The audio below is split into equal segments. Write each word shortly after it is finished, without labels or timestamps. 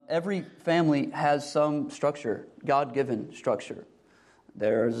every family has some structure, God-given structure.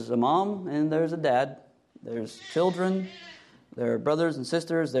 There's a mom and there's a dad. There's children. There are brothers and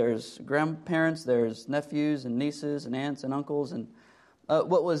sisters. There's grandparents. There's nephews and nieces and aunts and uncles. And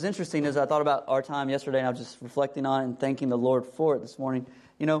what was interesting is I thought about our time yesterday, and I was just reflecting on it and thanking the Lord for it this morning.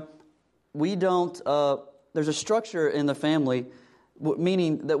 We don't. There's a structure in the family,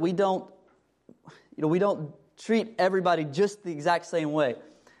 meaning that we don't treat everybody just the exact same way.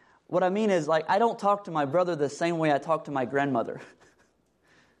 What I mean is, I don't talk to my brother the same way I talk to my grandmother.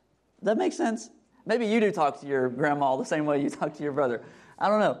 Does that make sense? Maybe you do talk to your grandma the same way you talk to your brother. I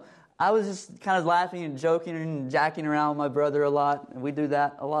don't know. I was just kind of laughing and joking and jacking around with my brother a lot. And we do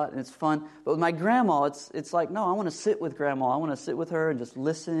that a lot, and it's fun. But with my grandma, it's like, no, I want to sit with grandma. I want to sit with her and just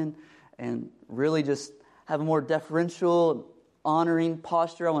listen and really just have a more deferential, honoring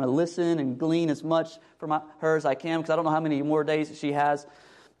posture. I want to listen and glean as much from her as I can, because I don't know how many more days she has.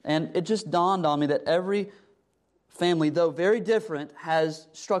 And it just dawned on me that every family, though very different, has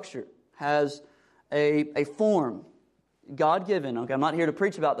structure, has a form, God-given. Okay, I'm not here to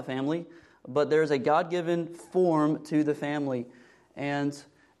preach about the family, but there's a God-given form to the family. And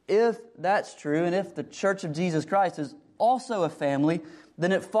if that's true, and if the Church of Jesus Christ is also a family,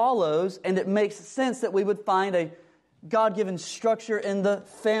 then it follows and it makes sense that we would find a God-given structure in the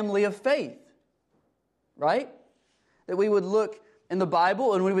family of faith. Right? That we would look in the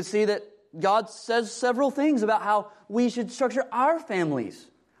Bible and we would see that God says several things about how we should structure our families.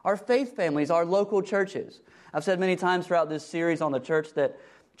 Our faith families, our local churches. I've said many times throughout this series on the church that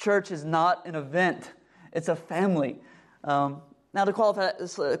church is not an event. It's a family. Now to qualify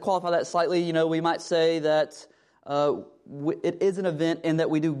that slightly, we might say that it is an event in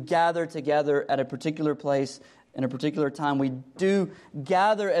that we do gather together at a particular place in a particular time. We do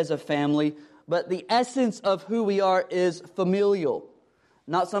gather as a family, but the essence of who we are is familial.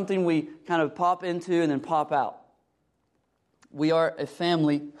 Not something we kind of pop into and then pop out. We are a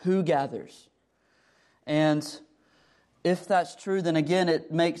family who gathers. And if that's true, then again,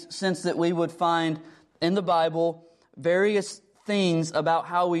 it makes sense that we would find in the Bible various things about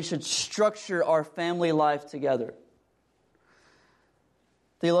how we should structure our family life together.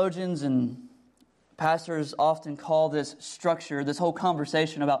 Theologians and pastors often call this structure, this whole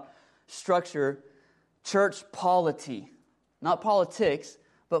conversation about structure, church polity. Not politics,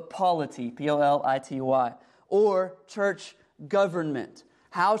 but polity, P-O-L-I-T-Y. Or church government.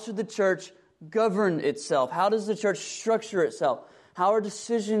 How should the church govern itself? How does the church structure itself? How are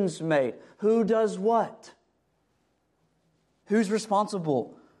decisions made? Who does what? Who's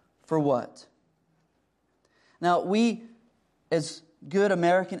responsible for what? Now, we, as good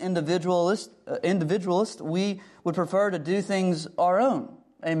American individualists, we would prefer to do things our own.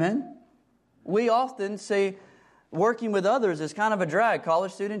 Amen? We often say working with others is kind of a drag.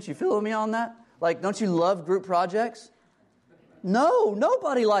 College students, you feel me on that? Don't you love group projects? No,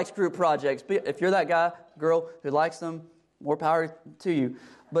 nobody likes group projects. If you're that guy, girl who likes them, more power to you.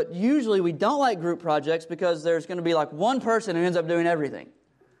 But usually we don't like group projects because there's going to be one person who ends up doing everything.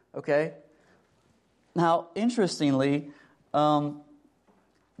 Okay? Now, interestingly,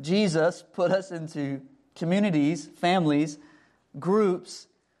 Jesus put us into communities, families, groups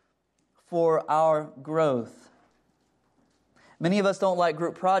for our growth. Many of us don't like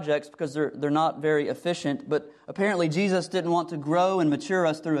group projects because they're not very efficient, but apparently Jesus didn't want to grow and mature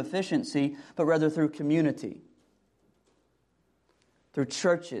us through efficiency, but rather through community. Through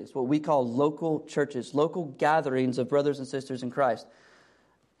churches, what we call local churches, local gatherings of brothers and sisters in Christ.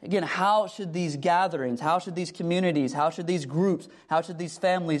 Again, how should these gatherings, how should these communities, how should these groups, how should these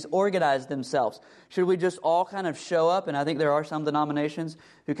families organize themselves? Should we just all kind of show up? And I think there are some denominations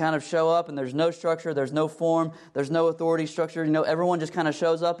who kind of show up and there's no structure, there's no form, there's no authority structure. Everyone just kind of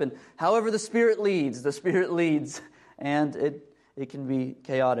shows up and however the Spirit leads. And it can be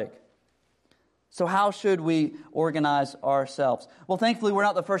chaotic. So how should we organize ourselves? Well, thankfully, we're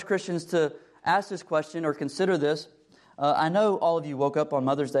not the first Christians to ask this question or consider this. I know all of you woke up on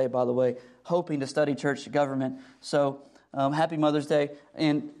Mother's Day, by the way, hoping to study church government. So happy Mother's Day.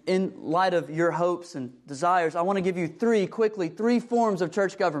 And in light of your hopes and desires, I want to give you three forms of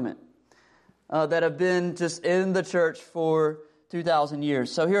church government that have been just in the church for 2,000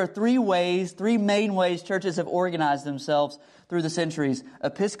 years. So here are three main ways churches have organized themselves through the centuries: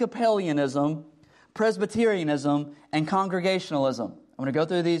 Episcopalianism, Presbyterianism, and Congregationalism. I'm going to go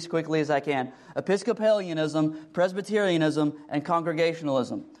through these quickly as I can. Episcopalianism, Presbyterianism, and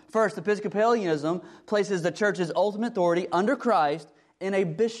Congregationalism. First, Episcopalianism places the church's ultimate authority under Christ in a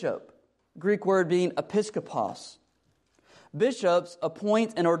bishop. Greek word being episkopos. Bishops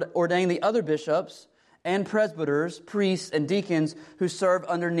appoint and ordain the other bishops, and presbyters, priests, and deacons who serve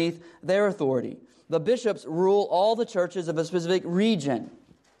underneath their authority. The bishops rule all the churches of a specific region.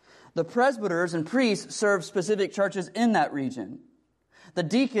 The presbyters and priests serve specific churches in that region. The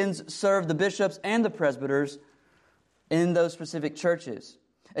deacons serve the bishops and the presbyters in those specific churches.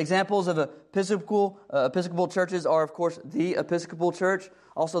 Examples of Episcopal churches are, of course, the Episcopal Church,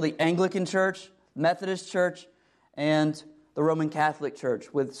 also the Anglican Church, Methodist Church, and the Roman Catholic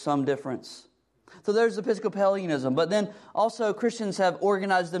Church, with some difference. So there's Episcopalianism, but then also Christians have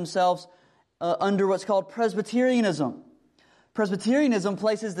organized themselves under what's called Presbyterianism. Presbyterianism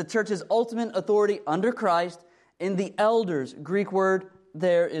places the church's ultimate authority under Christ in the elders. Greek word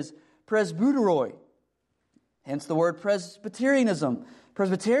there is presbyteroi, hence the word Presbyterianism.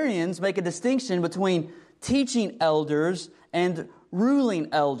 Presbyterians make a distinction between teaching elders and ruling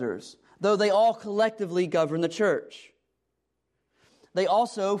elders, though they all collectively govern the church. They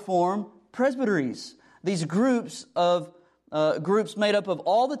also form presbyteries, these groups made up of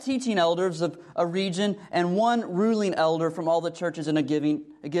all the teaching elders of a region and one ruling elder from all the churches in a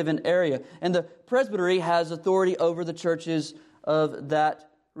given area. And the presbytery has authority over the churches of that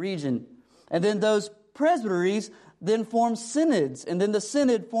region. And then those presbyteries then form synods, and then the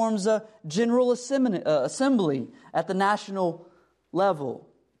synod forms a general assembly at the national level.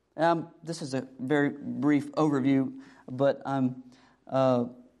 This is a very brief overview, but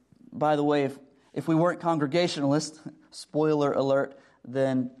by the way, if we weren't Congregationalists, spoiler alert,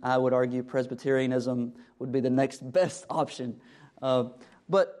 then I would argue Presbyterianism would be the next best option.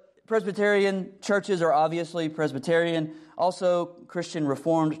 But Presbyterian churches are obviously Presbyterian. Also, Christian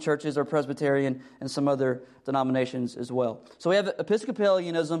Reformed churches are Presbyterian, and some other denominations as well. So we have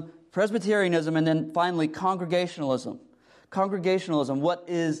Episcopalianism, Presbyterianism, and then finally Congregationalism. Congregationalism, what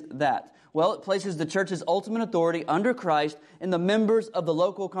is that? Well, it places the church's ultimate authority under Christ in the members of the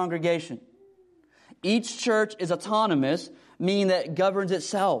local congregation. Each church is autonomous, meaning that it governs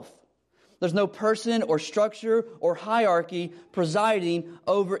itself. There's no person or structure or hierarchy presiding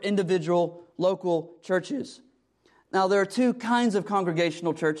over individual local churches. Now, there are two kinds of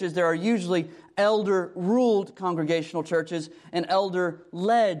congregational churches. There are usually elder-ruled congregational churches and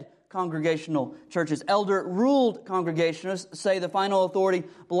elder-led congregational churches. Elder-ruled congregationalists say the final authority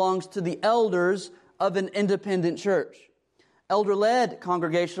belongs to the elders of an independent church. Elder-led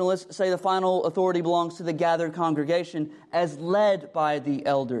congregationalists say the final authority belongs to the gathered congregation as led by the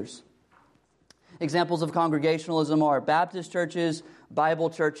elders. Examples of congregationalism are Baptist churches, Bible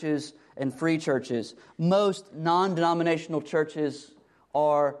churches, and free churches. Most non-denominational churches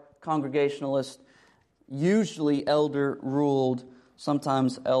are Congregationalist, usually elder-ruled,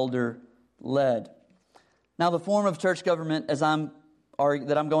 sometimes elder-led. Now, the form of church government that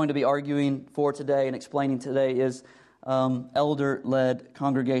I'm going to be arguing for today and explaining today is elder-led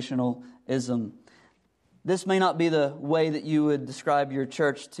congregationalism. This may not be the way that you would describe your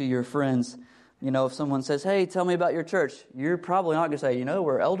church to your friends. You know, if someone says, "Hey, tell me about your church," you're probably not going to say,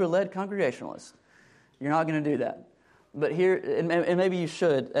 "We're elder-led Congregationalists." You're not going to do that. But here, and maybe you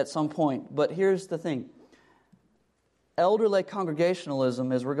should at some point, but here's the thing. Elder-led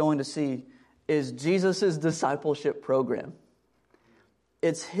Congregationalism, as we're going to see, is Jesus' discipleship program.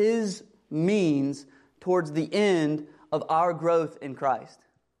 It's His means towards the end of our growth in Christ.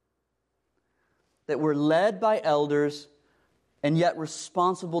 That we're led by elders and yet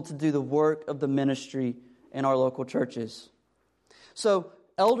responsible to do the work of the ministry in our local churches. So,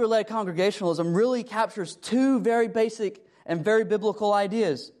 elder-led congregationalism really captures two very basic and very biblical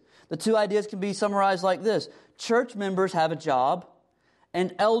ideas. The two ideas can be summarized like this. Church members have a job,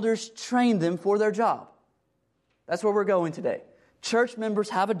 and elders train them for their job. That's where we're going today. Church members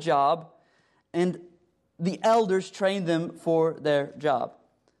have a job, and the elders train them for their job.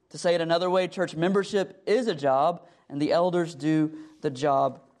 To say it another way, church membership is a job, and the elders do the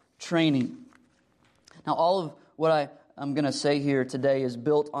job training. Now, all of what I'm going to say here today is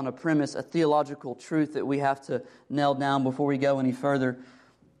built on a premise, a theological truth that we have to nail down before we go any further.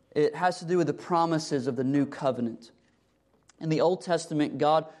 It has to do with the promises of the new covenant. In the Old Testament,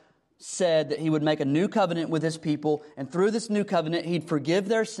 God said that He would make a new covenant with His people, and through this new covenant, He'd forgive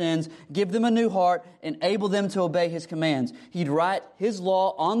their sins, give them a new heart, enable them to obey His commands. He'd write His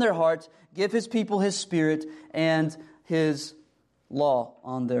law on their hearts, give His people His Spirit, and His law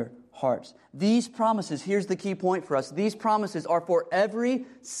on their hearts. These promises, here's the key point for us, these promises are for every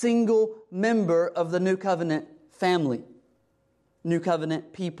single member of the new covenant family, new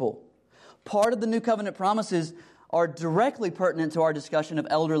covenant people. Part of the new covenant promises are directly pertinent to our discussion of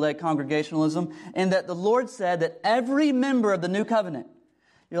elder-led congregationalism, and that the Lord said that every member of the new covenant,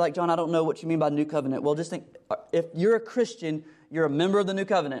 you're like, "John, I don't know what you mean by new covenant." Well, just think, if you're a Christian, you're a member of the new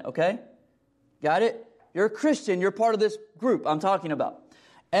covenant, okay? Got it? You're a Christian. You're part of this group I'm talking about.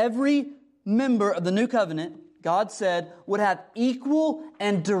 Every member of the new covenant, God said, would have equal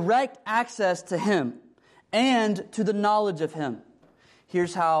and direct access to Him and to the knowledge of Him.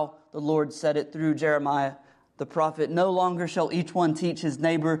 Here's how the Lord said it through Jeremiah the prophet. No longer shall each one teach his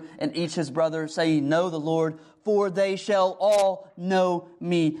neighbor and each his brother, saying, know the Lord, for they shall all know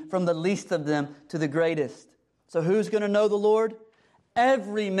me, from the least of them to the greatest. So who's going to know the Lord?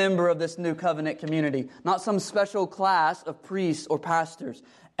 Every member of this new covenant community, not some special class of priests or pastors.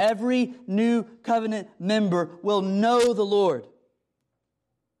 Every new covenant member will know the Lord,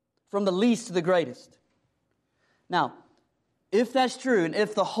 from the least to the greatest. Now, if that's true, and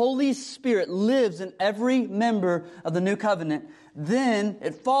if the Holy Spirit lives in every member of the new covenant, then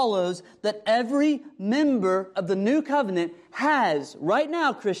it follows that every member of the new covenant has, right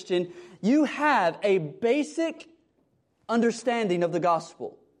now, Christian, you have a basic understanding of the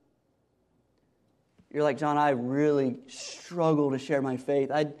gospel. You're like, John, I really struggle to share my faith.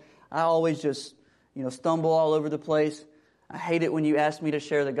 I always just, stumble all over the place. I hate it when you ask me to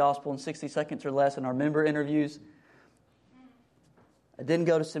share the gospel in 60 seconds or less in our member interviews. I didn't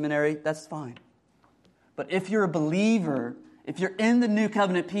go to seminary. That's fine. But if you're a believer, if you're in the new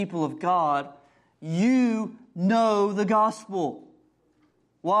covenant people of God, you know the gospel.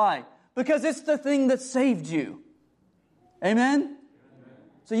 Why? Because it's the thing that saved you. Amen?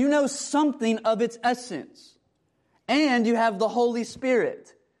 So you know something of its essence. And you have the Holy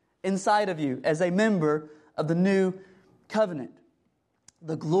Spirit inside of you as a member of the new covenant.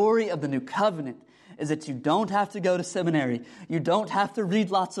 The glory of the new covenant is that you don't have to go to seminary. You don't have to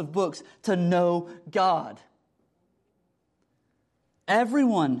read lots of books to know God.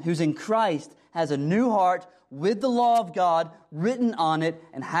 Everyone who's in Christ has a new heart with the law of God written on it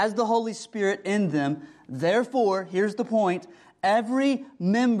and has the Holy Spirit in them. Therefore, here's the point, every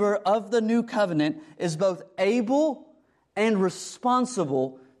member of the new covenant is both able and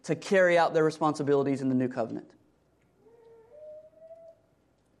responsible to carry out their responsibilities in the new covenant.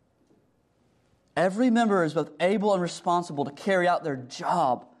 Every member is both able and responsible to carry out their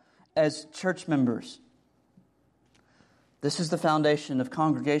job as church members. This is the foundation of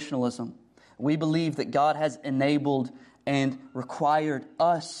congregationalism. We believe that God has enabled and required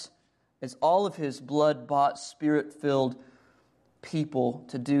us as all of His blood-bought, Spirit-filled people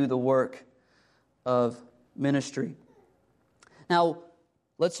to do the work of ministry. Now,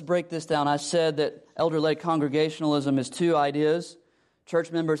 let's break this down. I said that elder-led congregationalism is two ideas.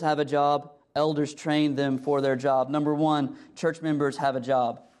 Church members have a job. Elders train them for their job. Number one, church members have a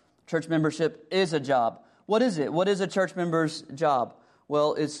job. Church membership is a job. What is it? What is a church member's job?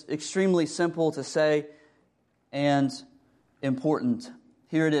 Well, it's extremely simple to say and important.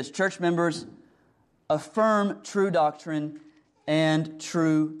 Here it is. Church members affirm true doctrine and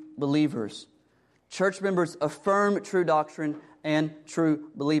true believers. Church members affirm true doctrine and true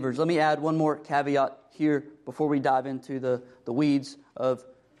believers. Let me add one more caveat here before we dive into the weeds of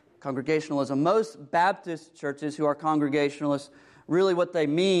congregationalism. Most Baptist churches who are congregationalists, really what they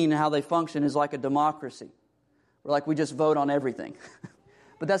mean, how they function is like a democracy. We're like we just vote on everything.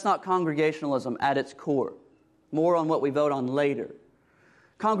 But that's not congregationalism at its core. More on what we vote on later.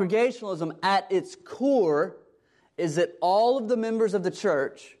 Congregationalism at its core is that all of the members of the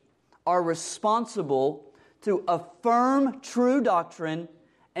church are responsible to affirm true doctrine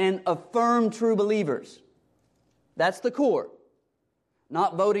and affirm true believers. That's the core.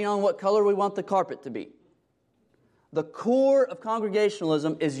 Not voting on what color we want the carpet to be. The core of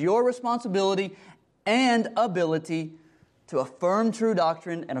congregationalism is your responsibility and ability to affirm true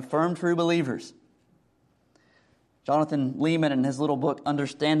doctrine and affirm true believers. Jonathan Lehman, in his little book,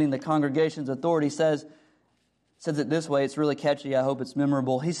 Understanding the Congregation's Authority, says it this way. It's really catchy. I hope it's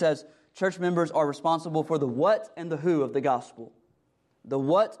memorable. He says, church members are responsible for the what and the who of the gospel. The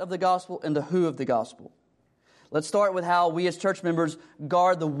what of the gospel and the who of the gospel. Let's start with how we as church members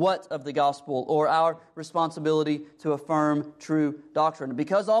guard the what of the gospel, or our responsibility to affirm true doctrine.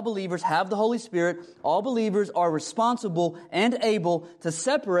 Because all believers have the Holy Spirit, all believers are responsible and able to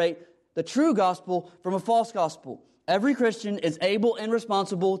separate the true gospel from a false gospel. Every Christian is able and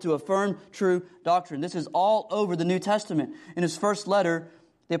responsible to affirm true doctrine. This is all over the New Testament. In his first letter,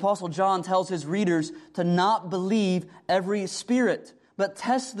 the Apostle John tells his readers to not believe every spirit, but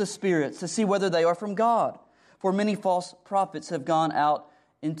test the spirits to see whether they are from God. For many false prophets have gone out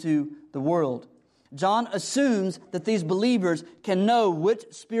into the world. John assumes that these believers can know which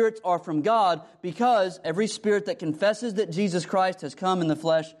spirits are from God because every spirit that confesses that Jesus Christ has come in the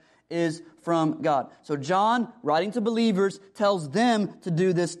flesh is from God. So John, writing to believers, tells them to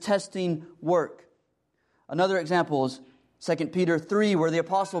do this testing work. Another example is 2 Peter 3, where the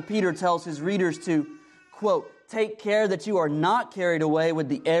Apostle Peter tells his readers to quote, "Take care that you are not carried away with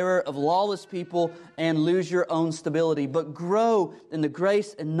the error of lawless people and lose your own stability, but grow in the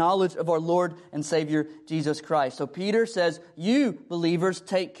grace and knowledge of our Lord and Savior, Jesus Christ." So Peter says, you believers,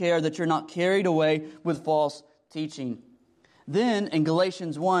 take care that you're not carried away with false teaching. Then in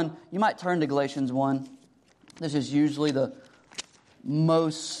Galatians 1, you might turn to Galatians 1. This is usually the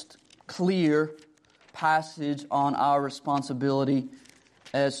most clear passage on our responsibility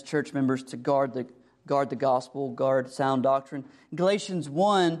as church members to guard the gospel, guard sound doctrine. In Galatians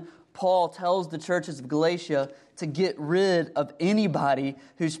 1, Paul tells the churches of Galatia to get rid of anybody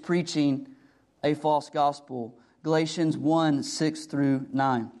who's preaching a false gospel. Galatians 1, 6 through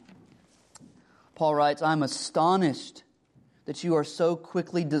 9. Paul writes, "I'm astonished that you are so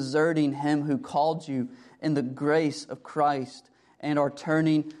quickly deserting him who called you in the grace of Christ and are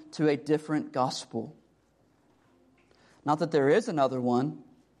turning to a different gospel. Not that there is another one,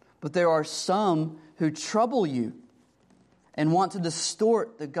 but there are some who trouble you and want to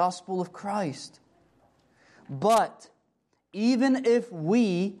distort the gospel of Christ. But even if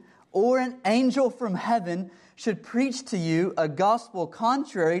we or an angel from heaven should preach to you a gospel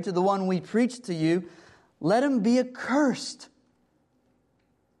contrary to the one we preach to you, let him be accursed.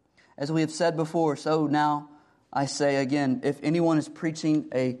 As we have said before, so now I say again, if anyone is preaching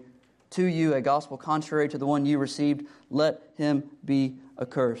to you a gospel contrary to the one you received, let him be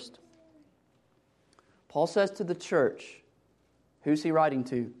accursed." Paul says to the church, who's he writing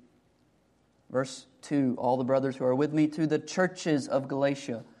to? Verse 2, "All the brothers who are with me, to the churches of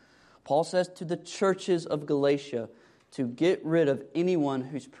Galatia." Paul says to the churches of Galatia to get rid of anyone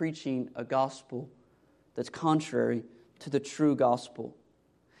who's preaching a gospel that's contrary to the true gospel.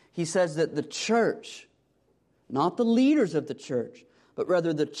 He says that the church, not the leaders of the church, but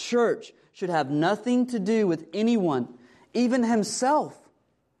rather the church should have nothing to do with anyone, even himself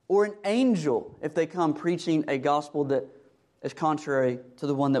or an angel, if they come preaching a gospel that is contrary to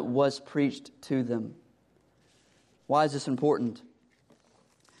the one that was preached to them. Why is this important?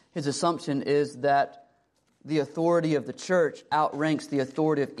 His assumption is that the authority of the church outranks the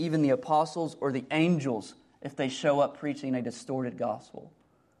authority of even the apostles or the angels if they show up preaching a distorted gospel.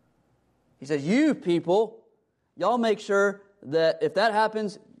 He says, you people, y'all make sure that if that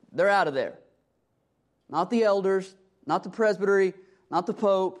happens, they're out of there. Not the elders, not the presbytery, not the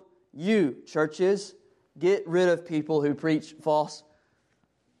pope. You, churches, get rid of people who preach false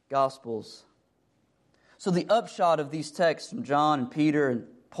gospels. So the upshot of these texts from John and Peter and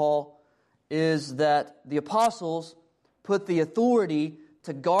Paul is that the apostles put the authority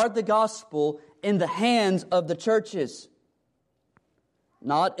to guard the gospel in the hands of the churches,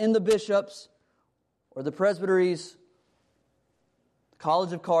 not in the bishops or the presbyteries, the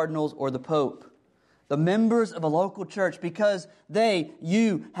College of Cardinals, or the Pope. The members of a local church, because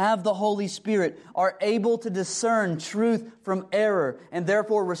you have the Holy Spirit, are able to discern truth from error and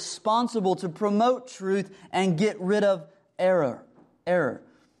therefore responsible to promote truth and get rid of error.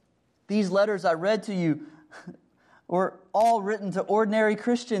 These letters I read to you were all written to ordinary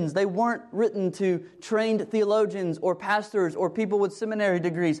Christians. They weren't written to trained theologians or pastors or people with seminary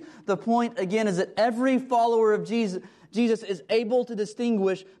degrees. The point, again, is that every follower of Jesus is able to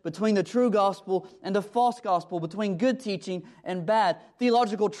distinguish between the true gospel and the false gospel, between good teaching and bad.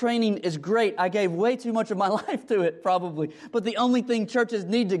 Theological training is great. I gave way too much of my life to it, probably. But the only thing churches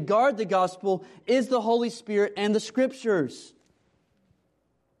need to guard the gospel is the Holy Spirit and the Scriptures.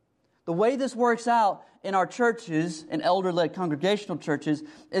 The way this works out in our churches, in elder-led congregational churches,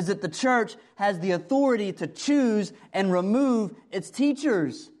 is that the church has the authority to choose and remove its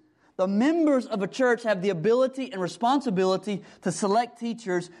teachers. The members of a church have the ability and responsibility to select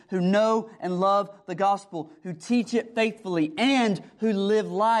teachers who know and love the gospel, who teach it faithfully, and who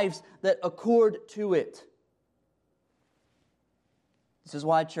live lives that accord to it. This is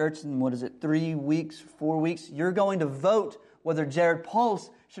why, church, in 3 weeks, 4 weeks, you're going to vote whether Jared Pulse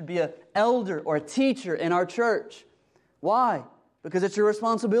should be an elder or a teacher in our church. Why? Because it's your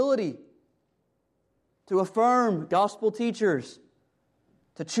responsibility to affirm gospel teachers,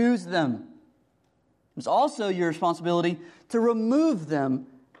 to choose them. It's also your responsibility to remove them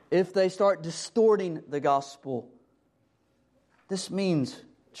if they start distorting the gospel. This means,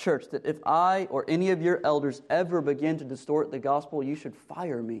 church, that if I or any of your elders ever begin to distort the gospel, you should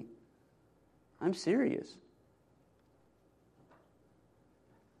fire me. I'm serious.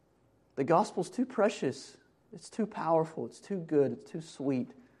 The gospel's too precious. It's too powerful. It's too good. It's too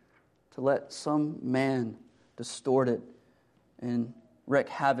sweet to let some man distort it and wreak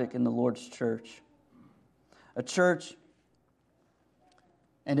havoc in the Lord's church. A church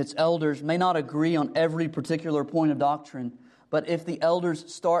and its elders may not agree on every particular point of doctrine, But if the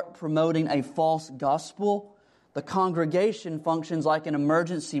elders start promoting a false gospel, the congregation functions like an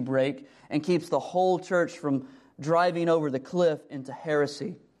emergency brake and keeps the whole church from driving over the cliff into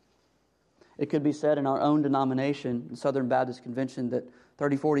heresy. It could be said in our own denomination, the Southern Baptist Convention, that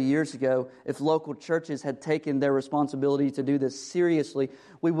 30, 40 years ago, if local churches had taken their responsibility to do this seriously,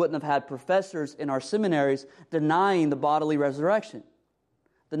 we wouldn't have had professors in our seminaries denying the bodily resurrection,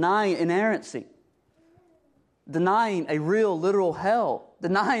 denying inerrancy, denying a real, literal hell,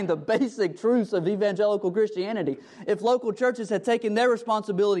 denying the basic truths of evangelical Christianity. If local churches had taken their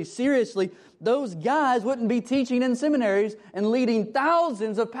responsibility seriously, those guys wouldn't be teaching in seminaries and leading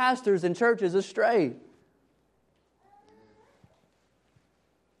thousands of pastors and churches astray.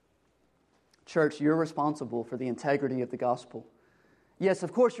 Church, you're responsible for the integrity of the gospel. Yes,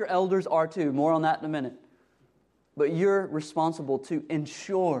 of course your elders are too. More on that in a minute. But you're responsible to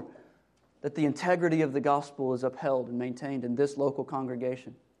ensure that the integrity of the gospel is upheld and maintained in this local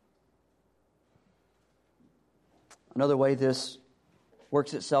congregation. Another way this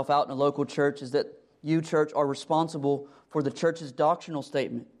works itself out in a local church is that you, church, are responsible for the church's doctrinal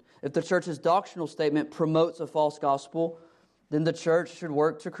statement. If the church's doctrinal statement promotes a false gospel, then the church should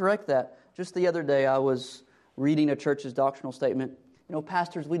work to correct that. Just the other day, I was reading a church's doctrinal statement. You know,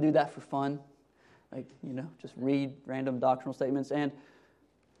 pastors, we do that for fun. Just read random doctrinal statements. And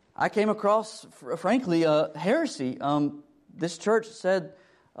I came across, frankly, heresy. This church said,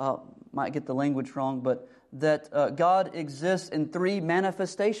 might get the language wrong, but that God exists in three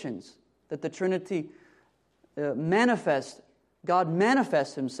manifestations. That the Trinity God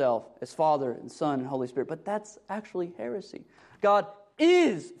manifests Himself as Father and Son and Holy Spirit. But that's actually heresy. God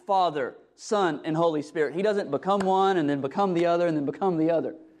is Father, Son, and Holy Spirit. He doesn't become one and then become the other and then become the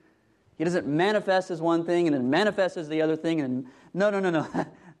other. He doesn't manifest as one thing and then manifest as the other thing. And no.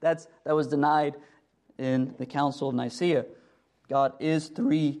 That was denied in the Council of Nicaea. God is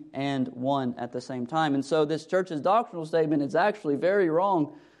three and one at the same time. And so this church's doctrinal statement is actually very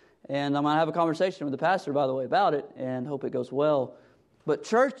wrong. And I'm going to have a conversation with the pastor, by the way, about it, and hope it goes well. But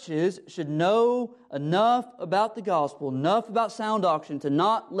churches should know enough about the gospel, enough about sound doctrine to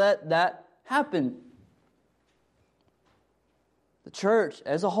not let that happen. The church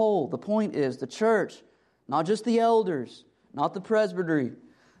as a whole, the point is the church, not just the elders, not the presbytery.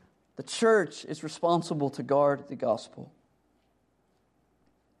 The church is responsible to guard the gospel.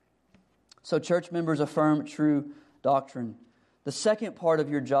 So church members affirm true doctrine. The second part of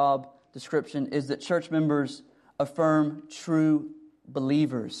your job description is that church members affirm true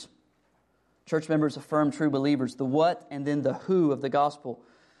believers. Church members affirm true believers, the what and then the who of the gospel.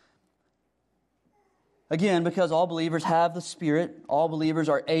 Again, because all believers have the Spirit, all believers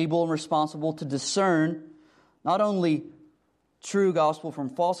are able and responsible to discern not only true gospel from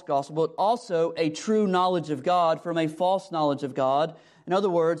false gospel, but also a true knowledge of God from a false knowledge of God. In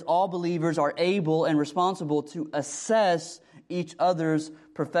other words, all believers are able and responsible to assess each other's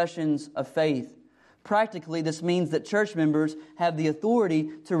professions of faith. Practically, this means that church members have the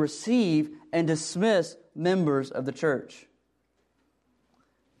authority to receive and dismiss members of the church.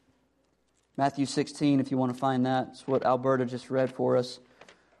 Matthew 16, if you want to find that. It's what Alberta just read for us.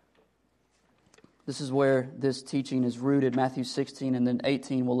 This is where this teaching is rooted. Matthew 16 and then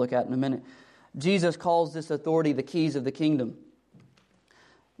 18 we'll look at in a minute. Jesus calls this authority the keys of the kingdom.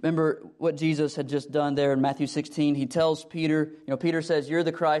 Remember what Jesus had just done there in Matthew 16. He tells Peter, Peter says, "You're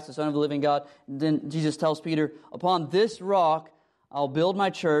the Christ, the Son of the living God." And then Jesus tells Peter, "Upon this rock I'll build my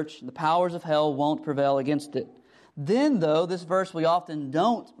church, and the powers of hell won't prevail against it." Then, though, this verse we often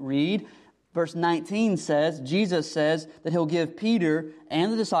don't read, verse 19 says, Jesus says that He'll give Peter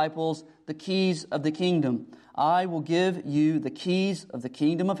and the disciples the keys of the kingdom. "I will give you the keys of the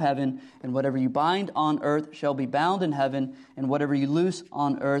kingdom of heaven, and whatever you bind on earth shall be bound in heaven, and whatever you loose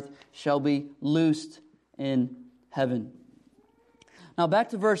on earth shall be loosed in heaven." Now back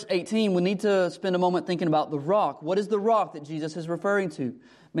to verse 18, we need to spend a moment thinking about the rock. What is the rock that Jesus is referring to?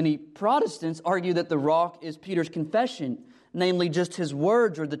 Many Protestants argue that the rock is Peter's confession, namely just his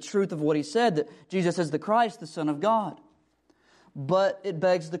words or the truth of what he said, that Jesus is the Christ, the Son of God. But it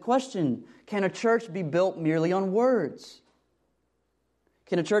begs the question, can a church be built merely on words?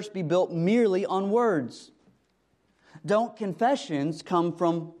 Can a church be built merely on words? Don't confessions come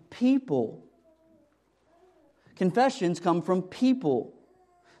from people? Confessions come from people.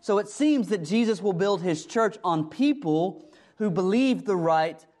 So it seems that Jesus will build His church on people who believe the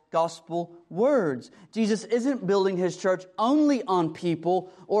right gospel words. Jesus isn't building His church only on people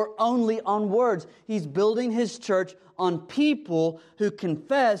or only on words. He's building His church on people who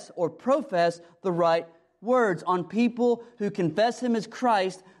confess or profess the right words, on people who confess Him as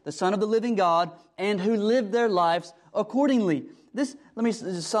Christ, the Son of the living God, and who live their lives accordingly. Let me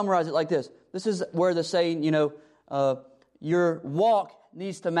just summarize it like this. This is where the saying, your walk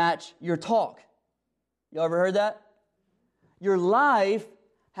needs to match your talk. You ever heard that? Your life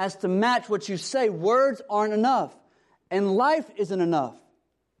has to match what you say. Words aren't enough. And life isn't enough.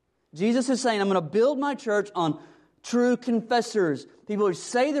 Jesus is saying, I'm going to build my church on true confessors, people who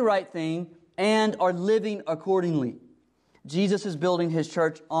say the right thing and are living accordingly. Jesus is building His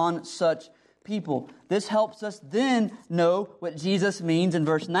church on such people. This helps us then know what Jesus means in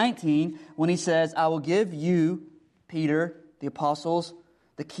verse 19 when He says, I will give you, Peter, the apostles,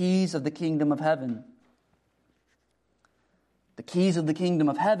 the keys of the kingdom of heaven. The keys of the kingdom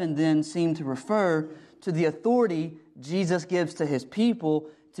of heaven then seem to refer to the authority Jesus gives to His people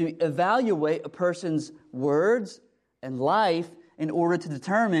to evaluate a person's words and life in order to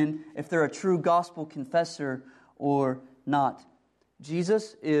determine if they're a true gospel confessor or not.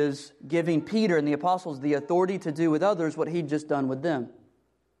 Jesus is giving Peter and the apostles the authority to do with others what He'd just done with them.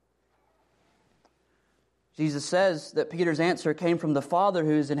 Jesus says that Peter's answer came from the Father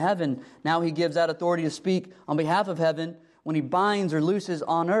who is in heaven. Now He gives that authority to speak on behalf of heaven when He binds or looses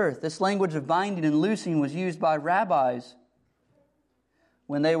on earth. This language of binding and loosing was used by rabbis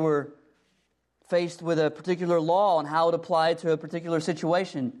when they were faced with a particular law and how it applied to a particular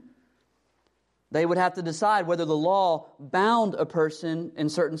situation. They would have to decide whether the law bound a person in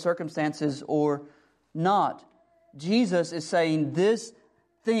certain circumstances or not. Jesus is saying this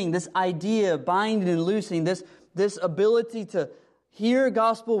thing, this idea of binding and loosing, this ability to hear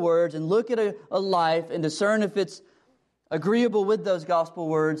gospel words and look at a life and discern if it's agreeable with those gospel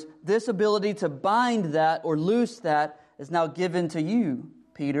words, this ability to bind that or loose that is now given to you,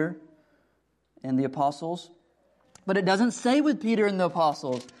 Peter and the apostles. But it doesn't say with Peter and the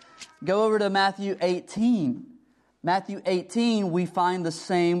apostles. Go over to Matthew 18. Matthew 18, we find the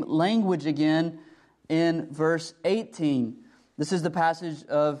same language again in verse 18. This is the passage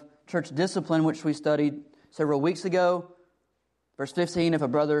of church discipline which we studied several weeks ago. Verse 15, if a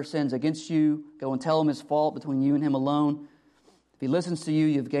brother sins against you, go and tell him his fault between you and him alone. If he listens to you,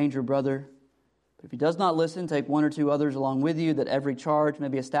 you've gained your brother. But if he does not listen, take one or two others along with you, that every charge may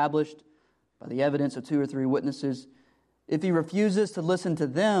be established by the evidence of 2 or 3 witnesses. If he refuses to listen to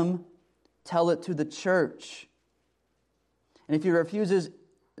them, tell it to the church. And if he refuses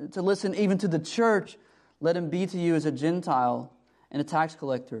to listen even to the church, let him be to you as a Gentile and a tax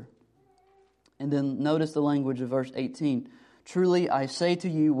collector. And then notice the language of verse 18. Truly I say to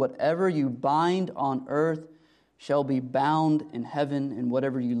you, whatever you bind on earth shall be bound in heaven, and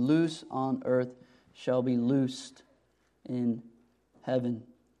whatever you loose on earth shall be loosed in heaven.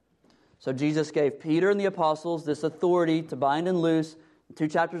 So Jesus gave Peter and the apostles this authority to bind and loose. 2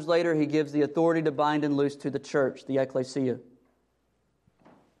 chapters later, He gives the authority to bind and loose to the church, the ecclesia.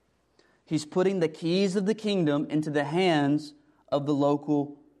 He's putting the keys of the kingdom into the hands of the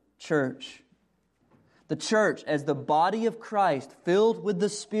local church. The church, as the body of Christ, filled with the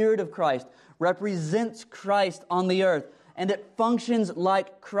Spirit of Christ, represents Christ on the earth, and it functions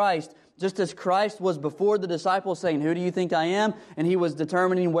like Christ. Just as Christ was before the disciples saying, who do you think I am? And He was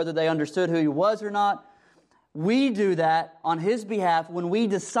determining whether they understood who He was or not. We do that on His behalf when we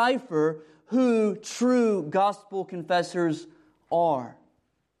decipher who true gospel confessors are.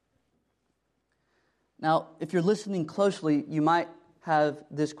 Now, if you're listening closely, you might have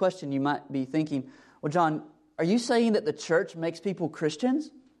this question. You might be thinking, well, John, are you saying that the church makes people Christians?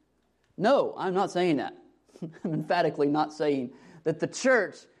 No, I'm not saying that. I'm emphatically not saying that the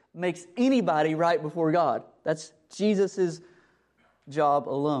church makes anybody right before God. That's Jesus' job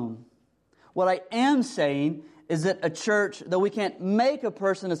alone. What I am saying is that a church, though we can't make a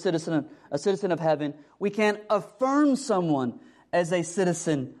person a citizen of heaven, we can affirm someone as a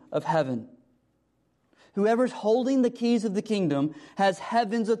citizen of heaven. Whoever's holding the keys of the kingdom has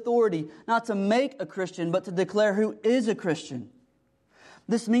heaven's authority, not to make a Christian, but to declare who is a Christian.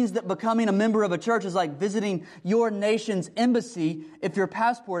 This means that becoming a member of a church is like visiting your nation's embassy if your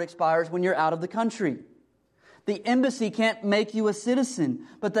passport expires when you're out of the country. The embassy can't make you a citizen,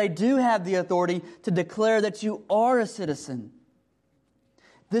 but they do have the authority to declare that you are a citizen.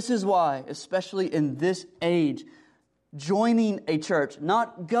 This is why, especially in this age, joining a church,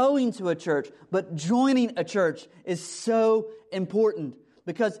 not going to a church, but joining a church is so important,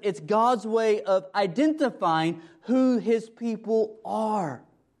 because it's God's way of identifying who His people are.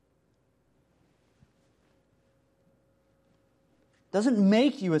 It doesn't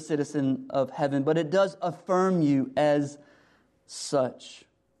make you a citizen of heaven, but it does affirm you as such.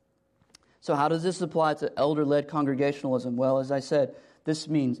 So how does this apply to elder-led congregationalism? Well, as I said, this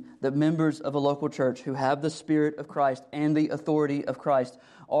means that members of a local church who have the Spirit of Christ and the authority of Christ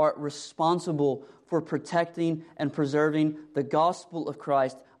are responsible for protecting and preserving the gospel of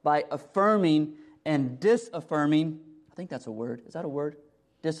Christ by affirming and disaffirming. I think that's a word. Is that a word?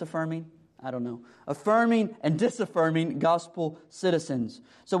 Disaffirming? I don't know. Affirming and disaffirming gospel citizens.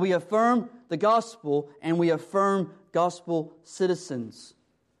 So we affirm the gospel and we affirm gospel citizens.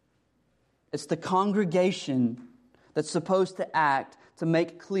 It's the congregation that's supposed to act to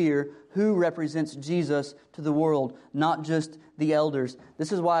make clear who represents Jesus to the world, not just the elders.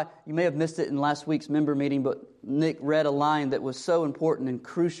 This is why you may have missed it in last week's member meeting, but Nick read a line that was so important and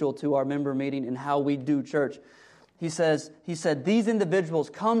crucial to our member meeting and how we do church. He said, these individuals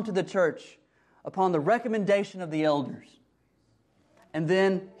come to the church upon the recommendation of the elders. And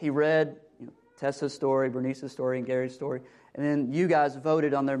then he read Tessa's story, Bernice's story, and Gary's story. And then you guys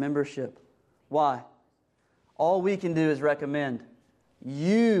voted on their membership. Why? All we can do is recommend.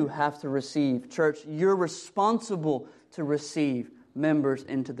 You have to receive. Church, you're responsible to receive members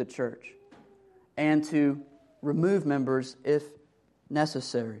into the church and to remove members if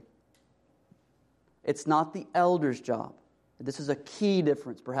necessary. It's not the elder's job. This is a key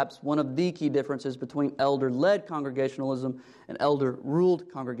difference, perhaps one of the key differences between elder-led congregationalism and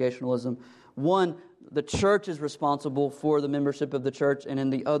elder-ruled congregationalism. One, the church is responsible for the membership of the church, and in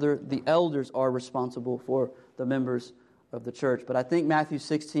the other, the elders are responsible for the members of the church. But I think Matthew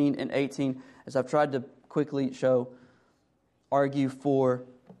 16 and 18, as I've tried to quickly show, argue for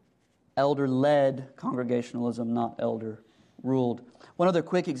elder-led congregationalism, not elder-ruled. One other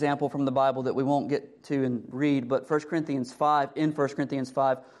quick example from the Bible that we won't get to and read, but 1 Corinthians 5,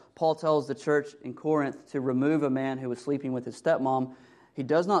 Paul tells the church in Corinth to remove a man who was sleeping with his stepmom. He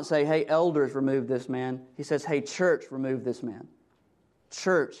does not say, hey, elders, remove this man. He says, hey, church, remove this man.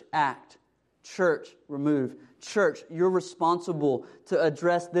 Church, act. Church, remove. Church, you're responsible to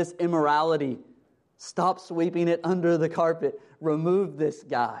address this immorality. Stop sweeping it under the carpet. Remove this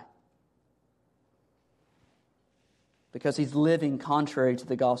guy. Because he's living contrary to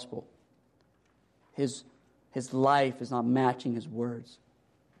the gospel. His life is not matching his words.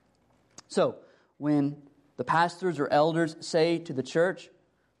 So, when the pastors or elders say to the church,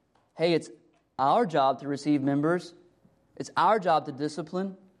 hey, it's our job to receive members. It's our job to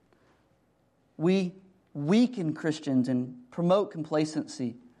discipline. We weaken Christians and promote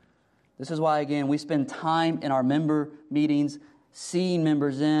complacency. This is why, again, we spend time in our member meetings, seeing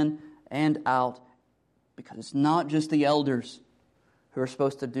members in and out, because it's not just the elders who are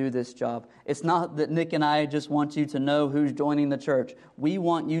supposed to do this job. It's not that Nick and I just want you to know who's joining the church. We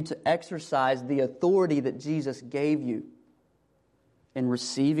want you to exercise the authority that Jesus gave you in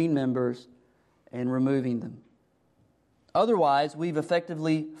receiving members and removing them. Otherwise, we've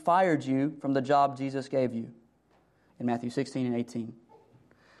effectively fired you from the job Jesus gave you in Matthew 16 and 18.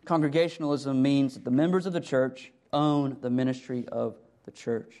 Congregationalism means that the members of the church own the ministry of the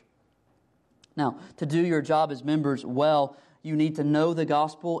church. Now, to do your job as members well, you need to know the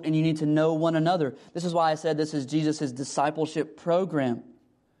gospel and you need to know one another. This is why I said this is Jesus' discipleship program.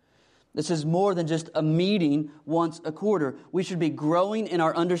 This is more than just a meeting once a quarter. We should be growing in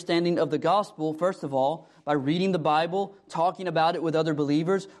our understanding of the gospel, first of all, by reading the Bible, talking about it with other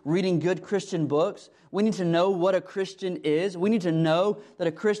believers, reading good Christian books. We need to know what a Christian is. We need to know that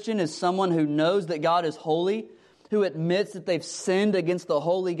a Christian is someone who knows that God is holy, who admits that they've sinned against the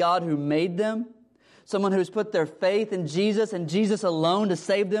holy God who made them, someone who's put their faith in Jesus and Jesus alone to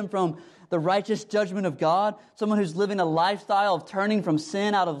save them from the righteous judgment of God, someone who's living a lifestyle of turning from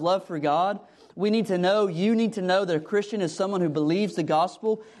sin out of love for God. We need to know, you need to know that a Christian is someone who believes the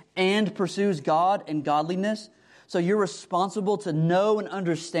gospel and pursues God and godliness. So you're responsible to know and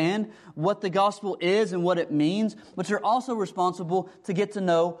understand what the gospel is and what it means, but you're also responsible to get to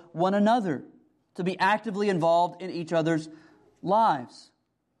know one another, to be actively involved in each other's lives.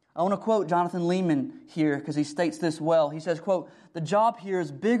 I want to quote Jonathan Lehman here because he states this well. He says, quote, "The job here is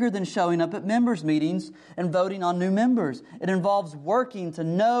bigger than showing up at members' meetings and voting on new members. It involves working to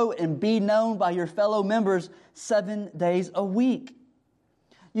know and be known by your fellow members 7 days a week.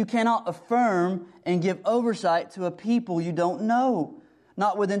 You cannot affirm and give oversight to a people you don't know,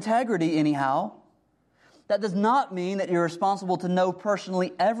 not with integrity anyhow. That does not mean that you're responsible to know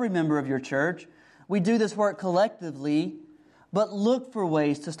personally every member of your church. We do this work collectively, but look for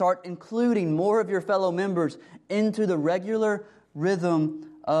ways to start including more of your fellow members into the regular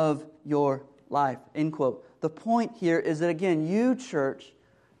rhythm of your life." End quote. The point here is that, again, you, church,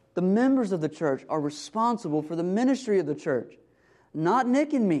 the members of the church, are responsible for the ministry of the church. Not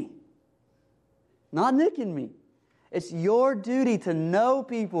Nick and me. Not Nick and me. It's your duty to know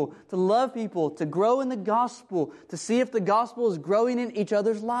people, to love people, to grow in the gospel, to see if the gospel is growing in each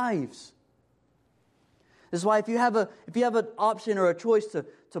other's lives. This is why if you have an option or a choice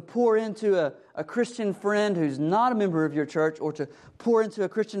to pour into a Christian friend who's not a member of your church, or to pour into a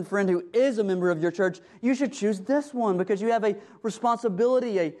Christian friend who is a member of your church, you should choose this one, because you have a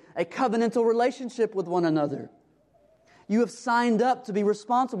responsibility, a covenantal relationship with one another. You have signed up to be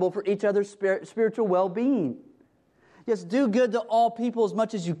responsible for each other's spiritual well-being. Yes, do good to all people as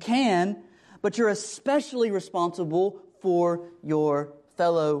much as you can, but you're especially responsible for your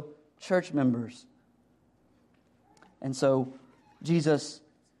fellow church members. And so Jesus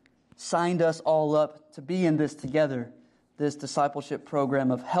signed us all up to be in this together, this discipleship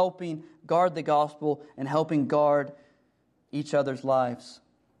program of helping guard the gospel and helping guard each other's lives.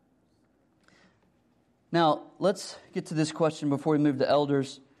 Now, let's get to this question before we move to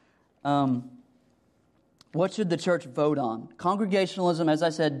elders. What should the church vote on? Congregationalism, as I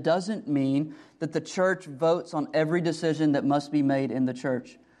said, doesn't mean that the church votes on every decision that must be made in the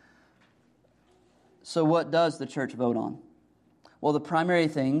church. So what does the church vote on? Well, the primary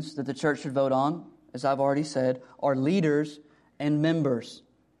things that the church should vote on, as I've already said, are leaders and members.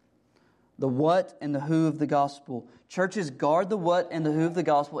 The what and the who of the gospel. Churches guard the what and the who of the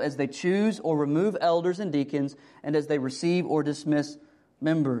gospel as they choose or remove elders and deacons, and as they receive or dismiss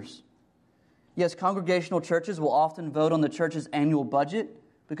members. Yes, congregational churches will often vote on the church's annual budget,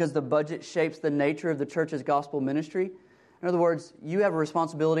 because the budget shapes the nature of the church's gospel ministry. In other words, you have a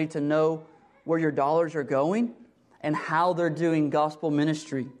responsibility to know where your dollars are going and how they're doing gospel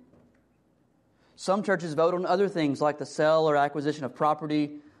ministry. Some churches vote on other things like the sale or acquisition of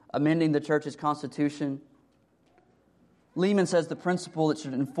property, amending the church's constitution. Lehman says the principle that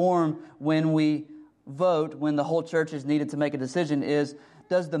should inform when we vote, when the whole church is needed to make a decision, is: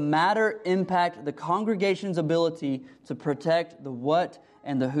 does the matter impact the congregation's ability to protect the what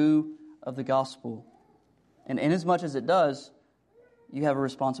and the who of the gospel? And inasmuch as it does, you have a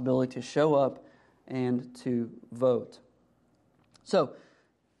responsibility to show up and to vote. So,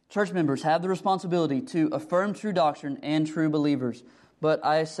 church members have the responsibility to affirm true doctrine and true believers. But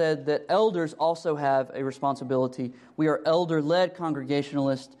I said that elders also have a responsibility. We are elder-led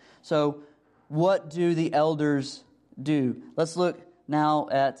Congregationalists. So, what do the elders do? Let's look now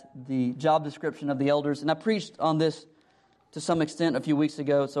at the job description of the elders. And I preached on this to some extent a few weeks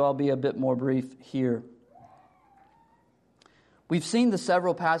ago, so I'll be a bit more brief here. We've seen the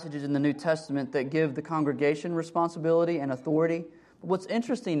several passages in the New Testament that give the congregation responsibility and authority. But what's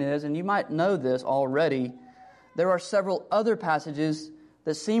interesting is, and you might know this already, there are several other passages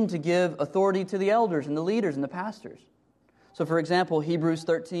that seem to give authority to the elders and the leaders and the pastors. So, for example, Hebrews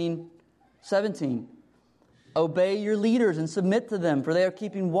 13:17. Obey your leaders and submit to them, for they are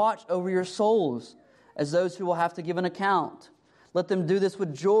keeping watch over your souls as those who will have to give an account. Let them do this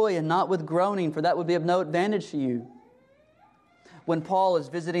with joy and not with groaning, for that would be of no advantage to you. When Paul is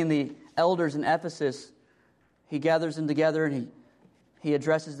visiting the elders in Ephesus, he gathers them together and he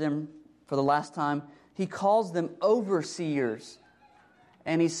addresses them for the last time. He calls them overseers,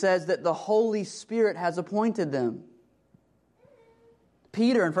 and he says that the Holy Spirit has appointed them.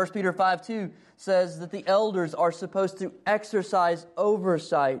 Peter in 1 Peter 5:2 says that the elders are supposed to exercise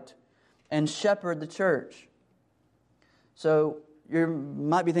oversight and shepherd the church. So you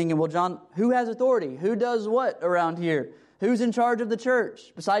might be thinking, well, John, who has authority? Who does what around here? Who's in charge of the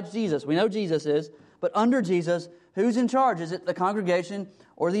church besides Jesus? We know Jesus is, but under Jesus, who's in charge? Is it the congregation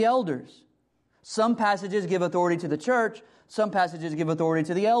or the elders? Some passages give authority to the church. Some passages give authority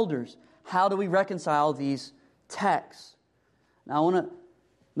to the elders. How do we reconcile these texts? Now, I want to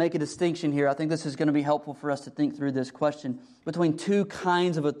make a distinction here. I think this is going to be helpful for us to think through this question between two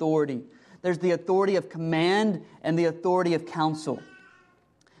kinds of authority. There's the authority of command and the authority of counsel.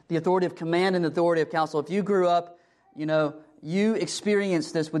 The authority of command and the authority of counsel. If you grew up, you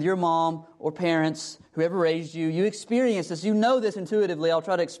experienced this with your mom or parents, whoever raised you. You experienced this. You know this intuitively. I'll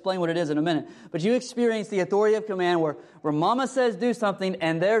try to explain what it is in a minute. But you experience the authority of command where mama says do something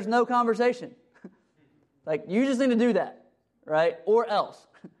and there's no conversation. Like, you just need to do that, right? Or else.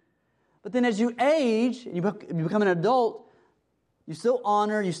 But then as you age, you become an adult, you still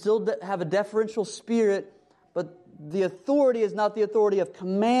honor, you still have a deferential spirit, but the authority is not the authority of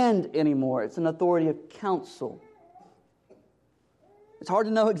command anymore. It's an authority of counsel. It's hard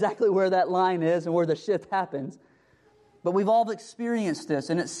to know exactly where that line is and where the shift happens. But we've all experienced this,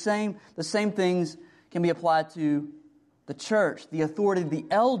 and the same things can be applied to the church. The authority of the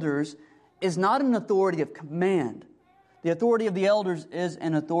elders is not an authority of command. The authority of the elders is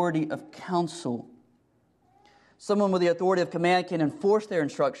an authority of counsel. Someone with the authority of command can enforce their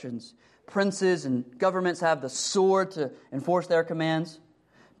instructions. Princes and governments have the sword to enforce their commands.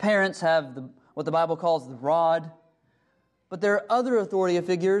 Parents have what the Bible calls the rod. But there are other authority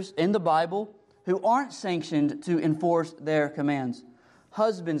figures in the Bible who aren't sanctioned to enforce their commands.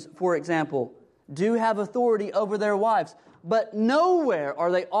 Husbands, for example, do have authority over their wives, but nowhere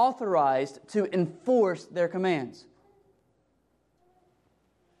are they authorized to enforce their commands.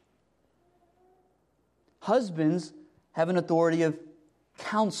 Husbands have an authority of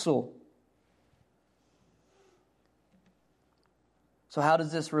counsel. So how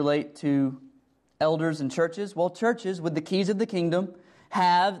does this relate to elders and churches? Well, churches with the keys of the kingdom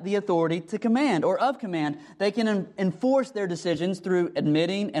have the authority to command or of command. They can enforce their decisions through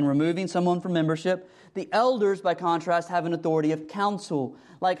admitting and removing someone from membership. The elders, by contrast, have an authority of counsel.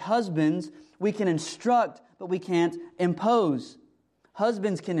 Like husbands, we can instruct, but we can't impose.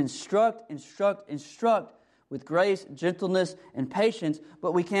 Husbands can instruct with grace, gentleness, and patience,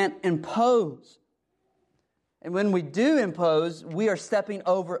 but we can't impose. And when we do impose, we are stepping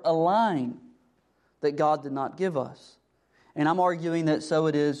over a line that God did not give us. And I'm arguing that so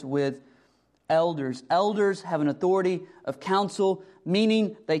it is with elders. Elders have an authority of counsel,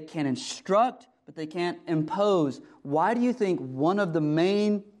 meaning they can instruct, but they can't impose. Why do you think one of the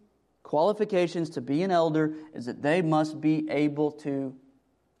main qualifications to be an elder is that they must be able to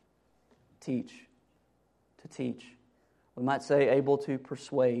teach? To teach. We might say able to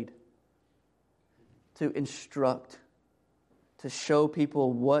persuade, to instruct, to show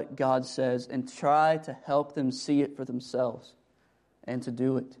people what God says and try to help them see it for themselves and to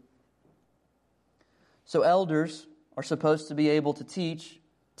do it. So elders are supposed to be able to teach.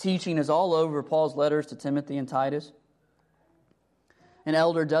 Teaching is all over Paul's letters to Timothy and Titus. An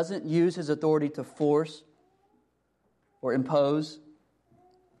elder doesn't use his authority to force or impose.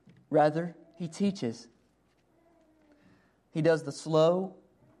 Rather, he teaches. He does the slow,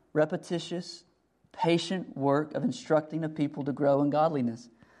 repetitious, patient work of instructing a people to grow in godliness.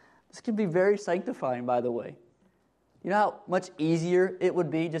 This can be very sanctifying, by the way. You know how much easier it would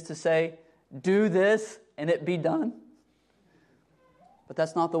be just to say, do this, and it be done? But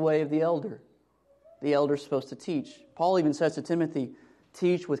that's not the way of the elder. The elder is supposed to teach. Paul even says to Timothy,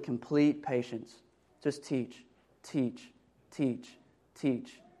 teach with complete patience. Just teach, teach, teach,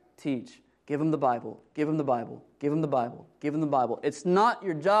 teach, teach. Give them the Bible, give them the Bible, give them the Bible, give them the Bible. It's not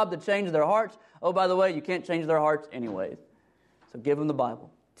your job to change their hearts. Oh, by the way, you can't change their hearts anyways. So give them the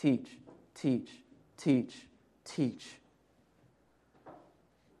Bible. Teach, teach, teach, teach.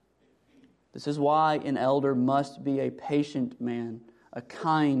 This is why an elder must be a patient man, a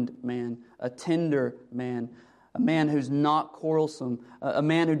kind man, a tender man, a man who's not quarrelsome, a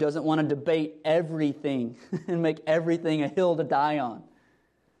man who doesn't want to debate everything and make everything a hill to die on.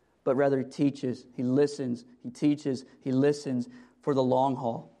 But rather he teaches, he listens, he teaches, he listens for the long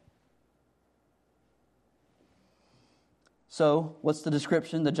haul. So, what's the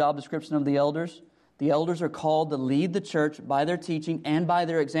description, the job description of the elders? The elders are called to lead the church by their teaching and by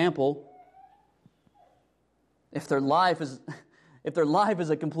their example. If their life is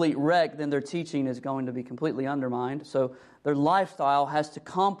a complete wreck, then their teaching is going to be completely undermined. So their lifestyle has to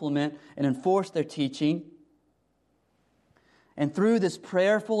complement and enforce their teaching. And through this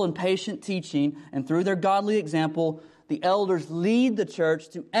prayerful and patient teaching and through their godly example, the elders lead the church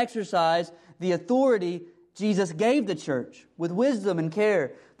to exercise the authority Jesus gave the church with wisdom and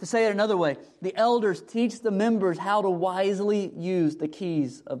care. To say it another way, the elders teach the members how to wisely use the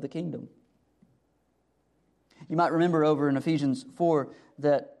keys of the kingdom. You might remember over in Ephesians 4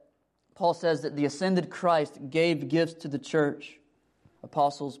 that Paul says that the ascended Christ gave gifts to the church: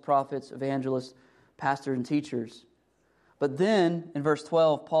 apostles, prophets, evangelists, pastors, and teachers. But then, in verse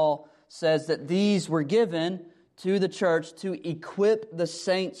 12, Paul says that these were given to the church to equip the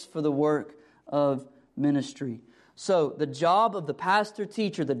saints for the work of ministry. So, the job of the pastor,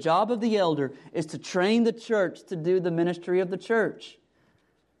 teacher, the job of the elder is to train the church to do the ministry of the church.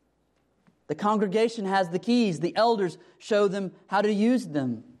 The congregation has the keys. The elders show them how to use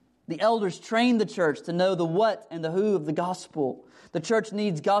them. The elders train the church to know the what and the who of the gospel. The church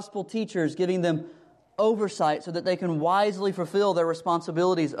needs gospel teachers giving them oversight so that they can wisely fulfill their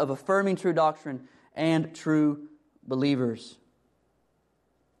responsibilities of affirming true doctrine and true believers.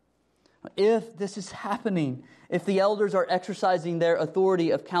 If this is happening, if the elders are exercising their authority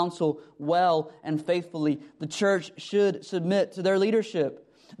of counsel well and faithfully, the church should submit to their leadership.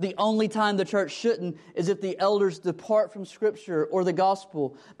 The only time the church shouldn't is if the elders depart from Scripture or the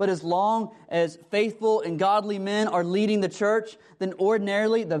gospel. But as long as faithful and godly men are leading the church, then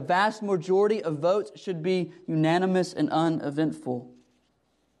ordinarily the vast majority of votes should be unanimous and uneventful.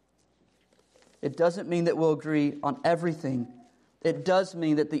 It doesn't mean that we'll agree on everything. It does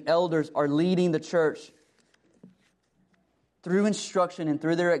mean that the elders are leading the church through instruction and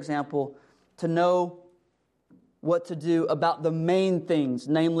through their example to know what to do about the main things,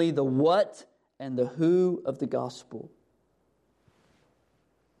 namely the what and the who of the gospel.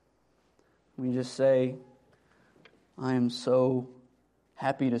 We just say, I am so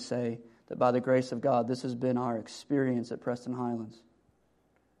happy to say that by the grace of God, this has been our experience at Preston Highlands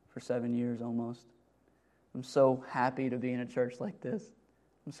for 7 years almost. I'm so happy to be in a church like this.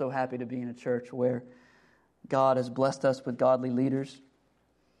 I'm so happy to be in a church where God has blessed us with godly leaders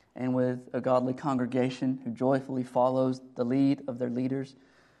and with a godly congregation who joyfully follows the lead of their leaders,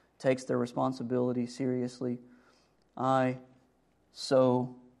 takes their responsibility seriously. I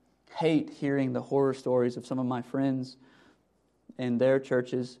so hate hearing the horror stories of some of my friends and their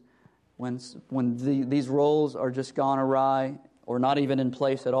churches when these roles are just gone awry or not even in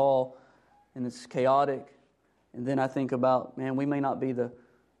place at all, and it's chaotic. And then I think about, man, we may not be the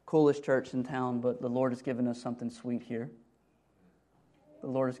coolest church in town, but the Lord has given us something sweet here. The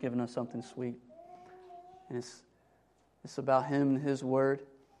Lord has given us something sweet. And it's about Him and His Word.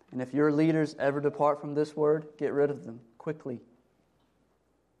 And if your leaders ever depart from this Word, get rid of them quickly.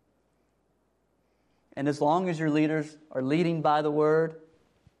 And as long as your leaders are leading by the Word,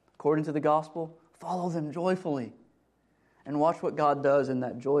 according to the gospel, follow them joyfully. And watch what God does in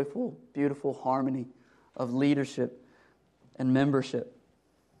that joyful, beautiful harmony of leadership and membership.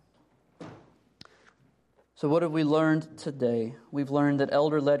 So what have we learned today? We've learned that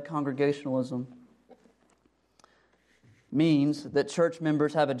elder-led congregationalism means that church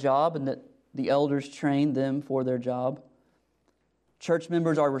members have a job and that the elders train them for their job. Church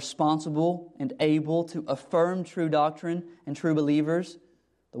members are responsible and able to affirm true doctrine and true believers,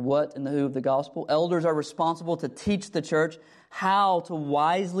 the what and the who of the gospel. Elders are responsible to teach the church how to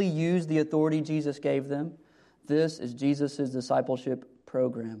wisely use the authority Jesus gave them. This is Jesus' discipleship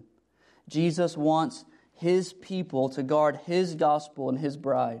program. Jesus wants His people to guard His gospel and His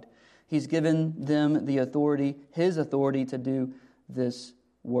bride. He's given them the authority, His authority to do this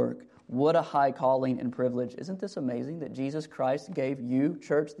work. What a high calling and privilege. Isn't this amazing that Jesus Christ gave you,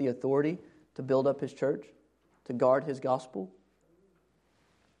 church, the authority to build up His church, to guard His gospel?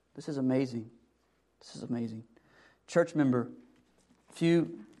 This is amazing. This is amazing. Church member,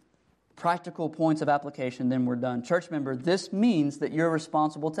 few practical points of application, then we're done. Church member, this means that you're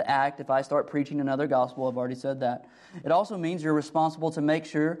responsible to act if I start preaching another gospel. I've already said that. It also means you're responsible to make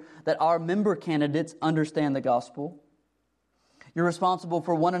sure that our member candidates understand the gospel. You're responsible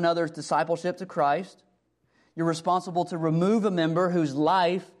for one another's discipleship to Christ. You're responsible to remove a member whose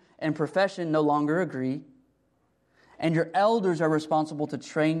life and profession no longer agree. And your elders are responsible to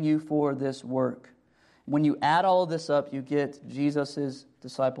train you for this work. When you add all of this up, you get Jesus'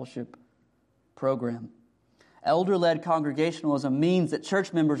 discipleship program. Elder-led congregationalism means that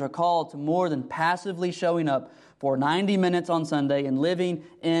church members are called to more than passively showing up for 90 minutes on Sunday and living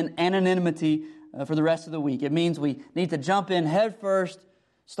in anonymity for the rest of the week. It means we need to jump in head first,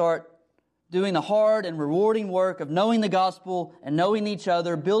 start doing the hard and rewarding work of knowing the gospel and knowing each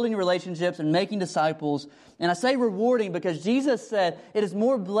other, building relationships and making disciples. And I say rewarding because Jesus said it is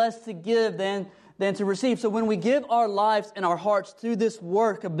more blessed to give than to receive. So when we give our lives and our hearts to this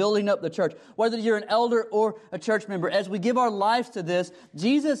work of building up the church, whether you're an elder or a church member, as we give our lives to this,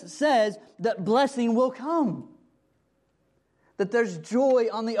 Jesus says that blessing will come. That there's joy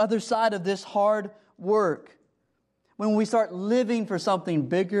on the other side of this hard work. When we start living for something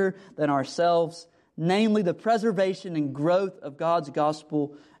bigger than ourselves, namely the preservation and growth of God's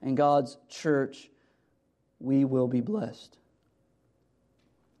gospel and God's church, we will be blessed.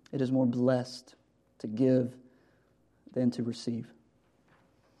 It is more blessed to give than to receive.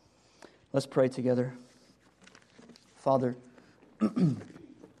 Let's pray together. Father,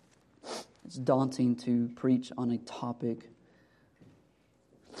 it's daunting to preach on a topic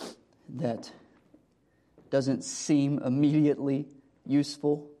that doesn't seem immediately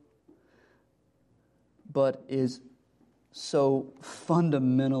useful, but is so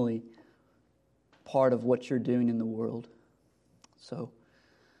fundamentally part of what you're doing in the world. So,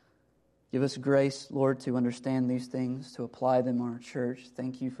 give us grace, Lord, to understand these things, to apply them in our church.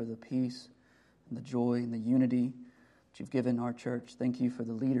 Thank you for the peace and the joy and the unity that you've given our church. Thank you for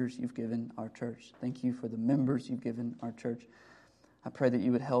the leaders you've given our church. Thank you for the members you've given our church. I pray that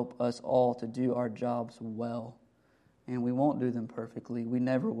you would help us all to do our jobs well. And we won't do them perfectly. We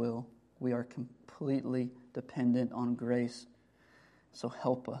never will. We are completely dependent on grace. So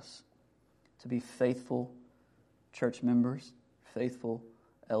help us to be faithful church members, faithful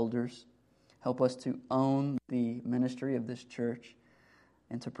elders. Help us to own the ministry of this church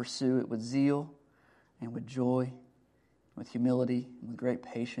and to pursue it with zeal and with joy, with humility, and with great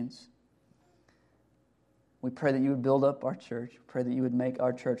patience. We pray that you would build up our church. We pray that you would make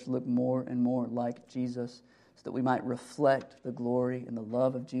our church look more and more like Jesus so that we might reflect the glory and the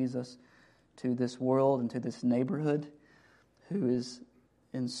love of Jesus to this world and to this neighborhood who is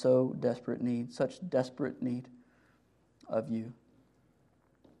in so desperate need, such desperate need of you.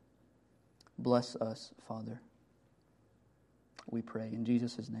 Bless us, Father. We pray in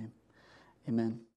Jesus' name. Amen.